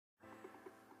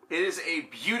It is a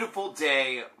beautiful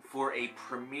day for a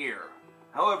premiere.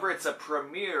 However, it's a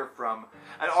premiere from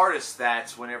an artist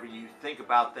that, whenever you think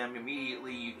about them,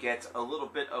 immediately you get a little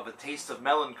bit of a taste of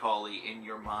melancholy in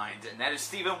your mind, and that is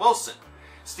Steven Wilson.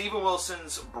 Steven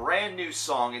Wilson's brand new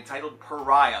song entitled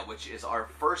Pariah, which is our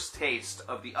first taste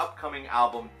of the upcoming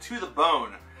album To the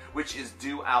Bone, which is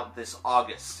due out this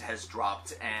August, has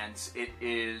dropped, and it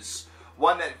is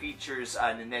one that features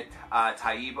Nanette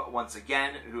Taib once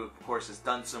again, who of course has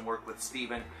done some work with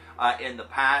Steven in the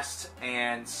past.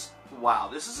 And wow,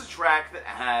 this is a track that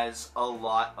has a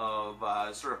lot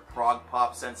of sort of prog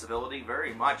pop sensibility,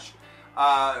 very much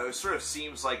sort of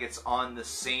seems like it's on the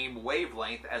same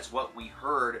wavelength as what we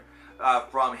heard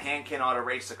from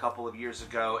Hand.Cannot.Erase a couple of years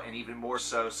ago, and even more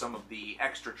so some of the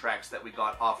extra tracks that we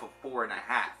got off of 4.5,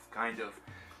 kind of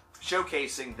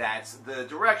showcasing that the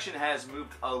direction has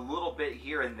moved a little bit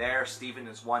here and there. Steven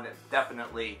is one that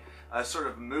definitely sort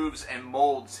of moves and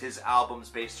molds his albums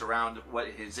based around what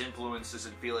his influences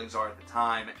and feelings are at the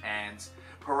time, and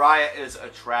Pariah is a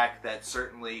track that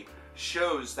certainly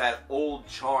shows that old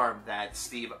charm that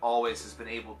Steve always has been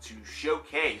able to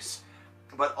showcase,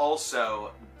 but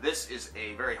also this is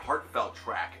a very heartfelt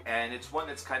track, and it's one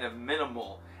that's kind of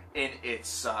minimal in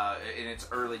its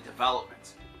early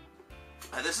development.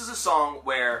 This is a song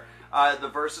where the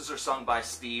verses are sung by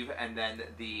Steve, and then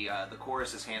the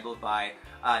chorus is handled by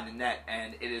Nanette,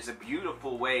 and it is a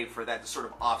beautiful way for that to sort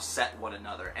of offset one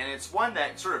another. And it's one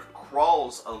that sort of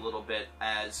crawls a little bit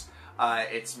as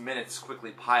its minutes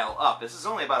quickly pile up. This is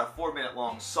only about a 4-minute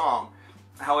long song.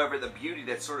 However, the beauty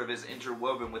that sort of is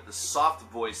interwoven with the soft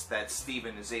voice that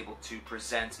Steven is able to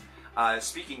present,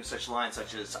 speaking such lines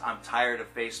such as, "I'm tired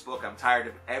of Facebook, I'm tired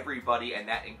of everybody, and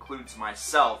that includes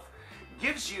myself,"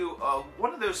 gives you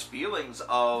one of those feelings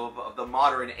of the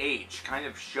modern age, kind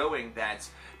of showing that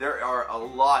there are a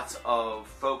lot of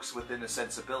folks within the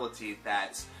sensibility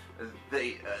that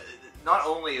they not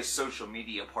only is social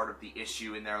media part of the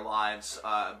issue in their lives,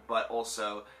 but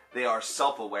also they are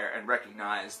self-aware and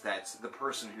recognize that the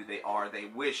person who they are, they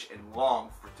wish and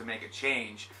long to make a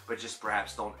change, but just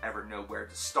perhaps don't ever know where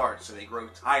to start, so they grow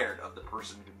tired of the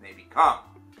person who they become.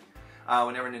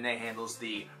 Whenever Nanette handles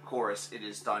the chorus, it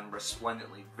is done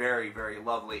resplendently, very, very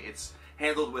lovely. It's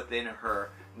handled within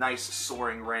her nice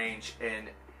soaring range, and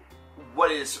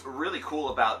what is really cool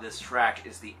about this track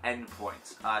is the end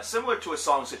point. Similar to a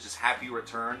song such as Happy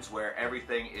Returns, where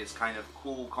everything is kind of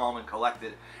cool, calm, and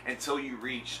collected until you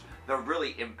reach the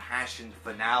really impassioned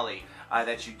finale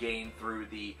that you gain through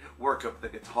the work of the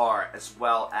guitar, as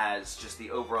well as just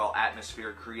the overall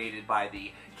atmosphere created by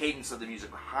the cadence of the music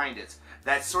behind it.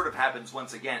 That sort of happens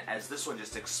once again as this one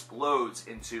just explodes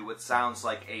into what sounds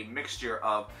like a mixture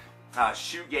of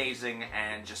shoegazing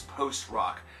and just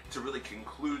post-rock to really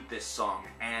conclude this song.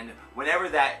 And whenever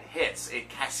that hits, it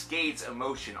cascades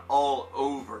emotion all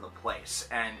over the place.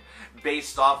 And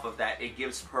based off of that, it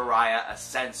gives Pariah a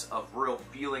sense of real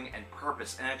feeling and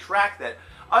purpose, and a track that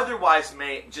otherwise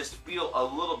may just feel a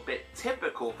little bit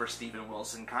typical for Steven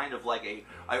Wilson, kind of like a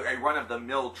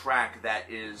run-of-the-mill track that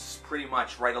is pretty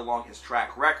much right along his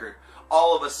track record,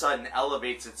 all of a sudden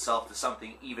elevates itself to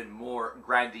something even more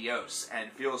grandiose and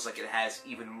feels like it has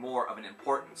even more of an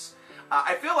importance.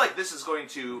 I feel like this is going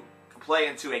to play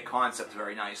into a concept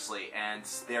very nicely, and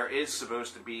there is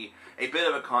supposed to be a bit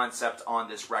of a concept on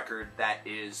this record that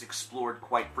is explored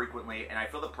quite frequently, and I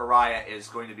feel that Pariah is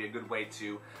going to be a good way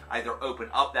to either open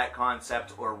up that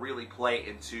concept or really play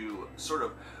into sort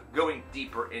of going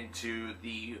deeper into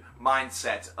the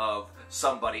mindset of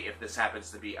somebody, if this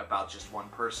happens to be about just one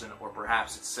person, or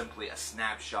perhaps it's simply a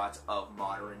snapshot of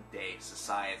modern day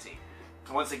society.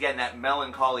 Once again, that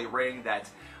melancholy ring that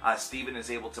Steven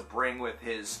is able to bring with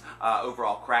his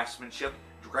overall craftsmanship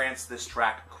grants this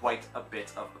track quite a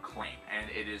bit of acclaim,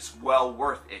 and it is well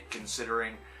worth it,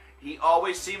 considering he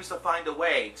always seems to find a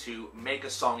way to make a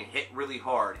song hit really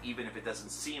hard, even if it doesn't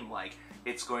seem like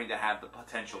it's going to have the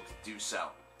potential to do so.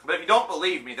 But if you don't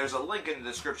believe me, there's a link in the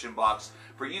description box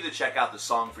for you to check out the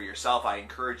song for yourself. I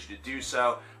encourage you to do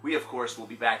so. We, of course, will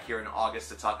be back here in August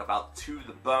to talk about To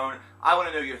the Bone. I want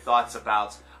to know your thoughts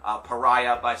about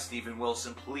Pariah by Steven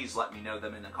Wilson. Please let me know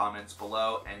them in the comments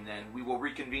below, and then we will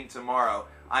reconvene tomorrow.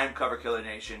 I am Cover Killer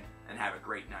Nation, and have a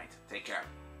great night. Take care.